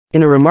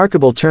In a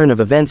remarkable turn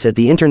of events at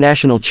the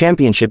International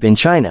Championship in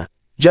China,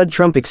 Judd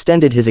Trump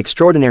extended his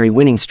extraordinary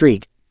winning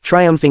streak,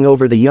 triumphing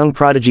over the young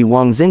prodigy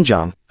Wang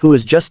Xinzhong, who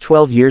was just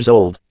 12 years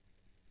old.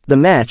 The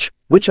match,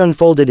 which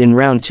unfolded in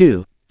round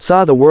 2,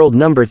 saw the world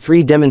number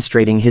 3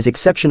 demonstrating his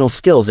exceptional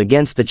skills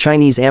against the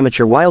Chinese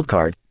amateur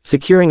wildcard,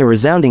 securing a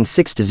resounding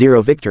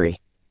 6-0 victory.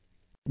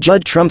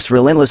 Judd Trump's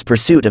relentless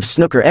pursuit of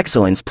snooker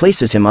excellence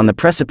places him on the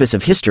precipice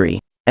of history,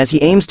 as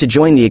he aims to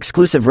join the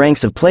exclusive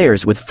ranks of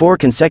players with 4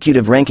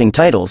 consecutive ranking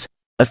titles,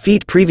 a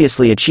feat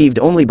previously achieved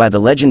only by the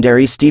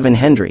legendary Stephen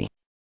Hendry.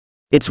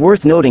 It's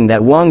worth noting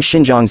that Wang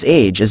Xinzhong's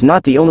age is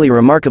not the only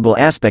remarkable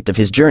aspect of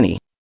his journey.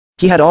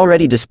 He had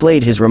already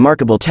displayed his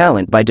remarkable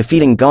talent by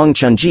defeating Gong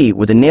Chenzhi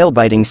with a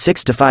nail-biting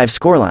 6-5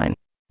 scoreline,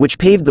 which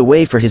paved the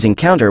way for his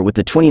encounter with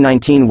the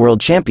 2019 world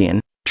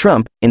champion,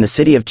 Trump, in the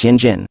city of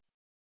Tianjin.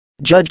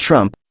 Judd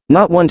Trump,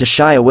 not one to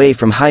shy away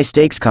from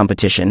high-stakes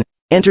competition,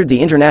 entered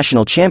the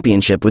international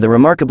championship with a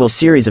remarkable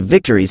series of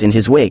victories in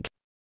his wake.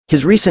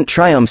 His recent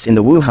triumphs in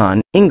the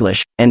Wuhan,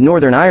 English, and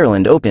Northern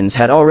Ireland Opens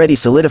had already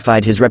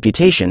solidified his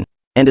reputation,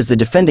 and as the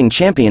defending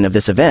champion of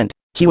this event,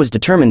 he was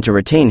determined to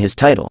retain his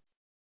title.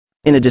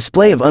 In a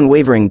display of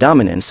unwavering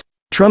dominance,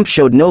 Trump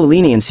showed no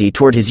leniency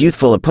toward his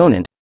youthful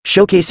opponent,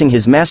 showcasing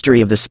his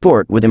mastery of the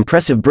sport with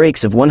impressive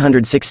breaks of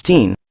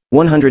 116,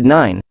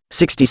 109,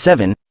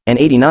 67, and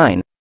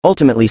 89,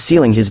 ultimately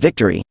sealing his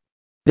victory.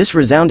 This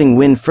resounding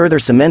win further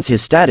cements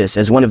his status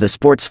as one of the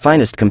sport's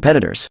finest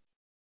competitors.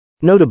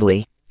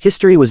 Notably,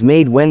 history was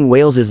made when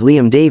Wales's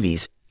Liam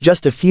Davies,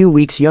 just a few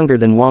weeks younger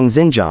than Wang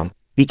Xinzhong,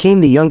 became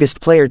the youngest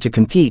player to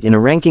compete in a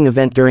ranking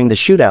event during the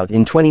shootout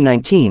in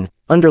 2019,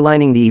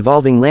 underlining the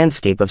evolving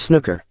landscape of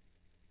snooker.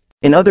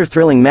 In other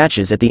thrilling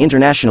matches at the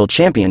International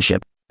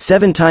Championship,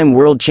 7-time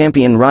world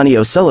champion Ronnie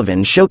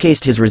O'Sullivan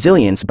showcased his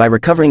resilience by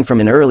recovering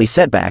from an early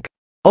setback,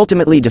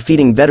 ultimately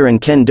defeating veteran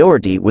Ken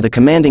Doherty with a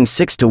commanding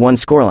 6-1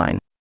 scoreline.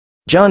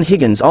 John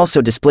Higgins also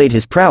displayed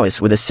his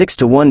prowess with a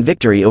 6-1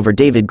 victory over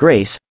David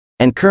Grace,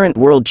 and current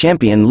world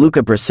champion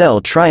Luca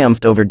Bressel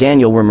triumphed over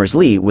Daniel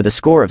Wormers-Lee with a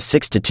score of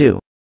 6-2.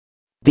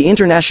 The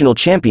International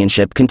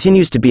Championship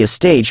continues to be a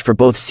stage for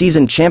both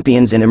seasoned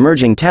champions and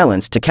emerging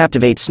talents to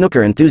captivate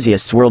snooker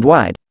enthusiasts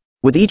worldwide,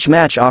 with each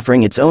match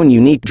offering its own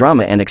unique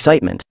drama and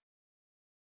excitement.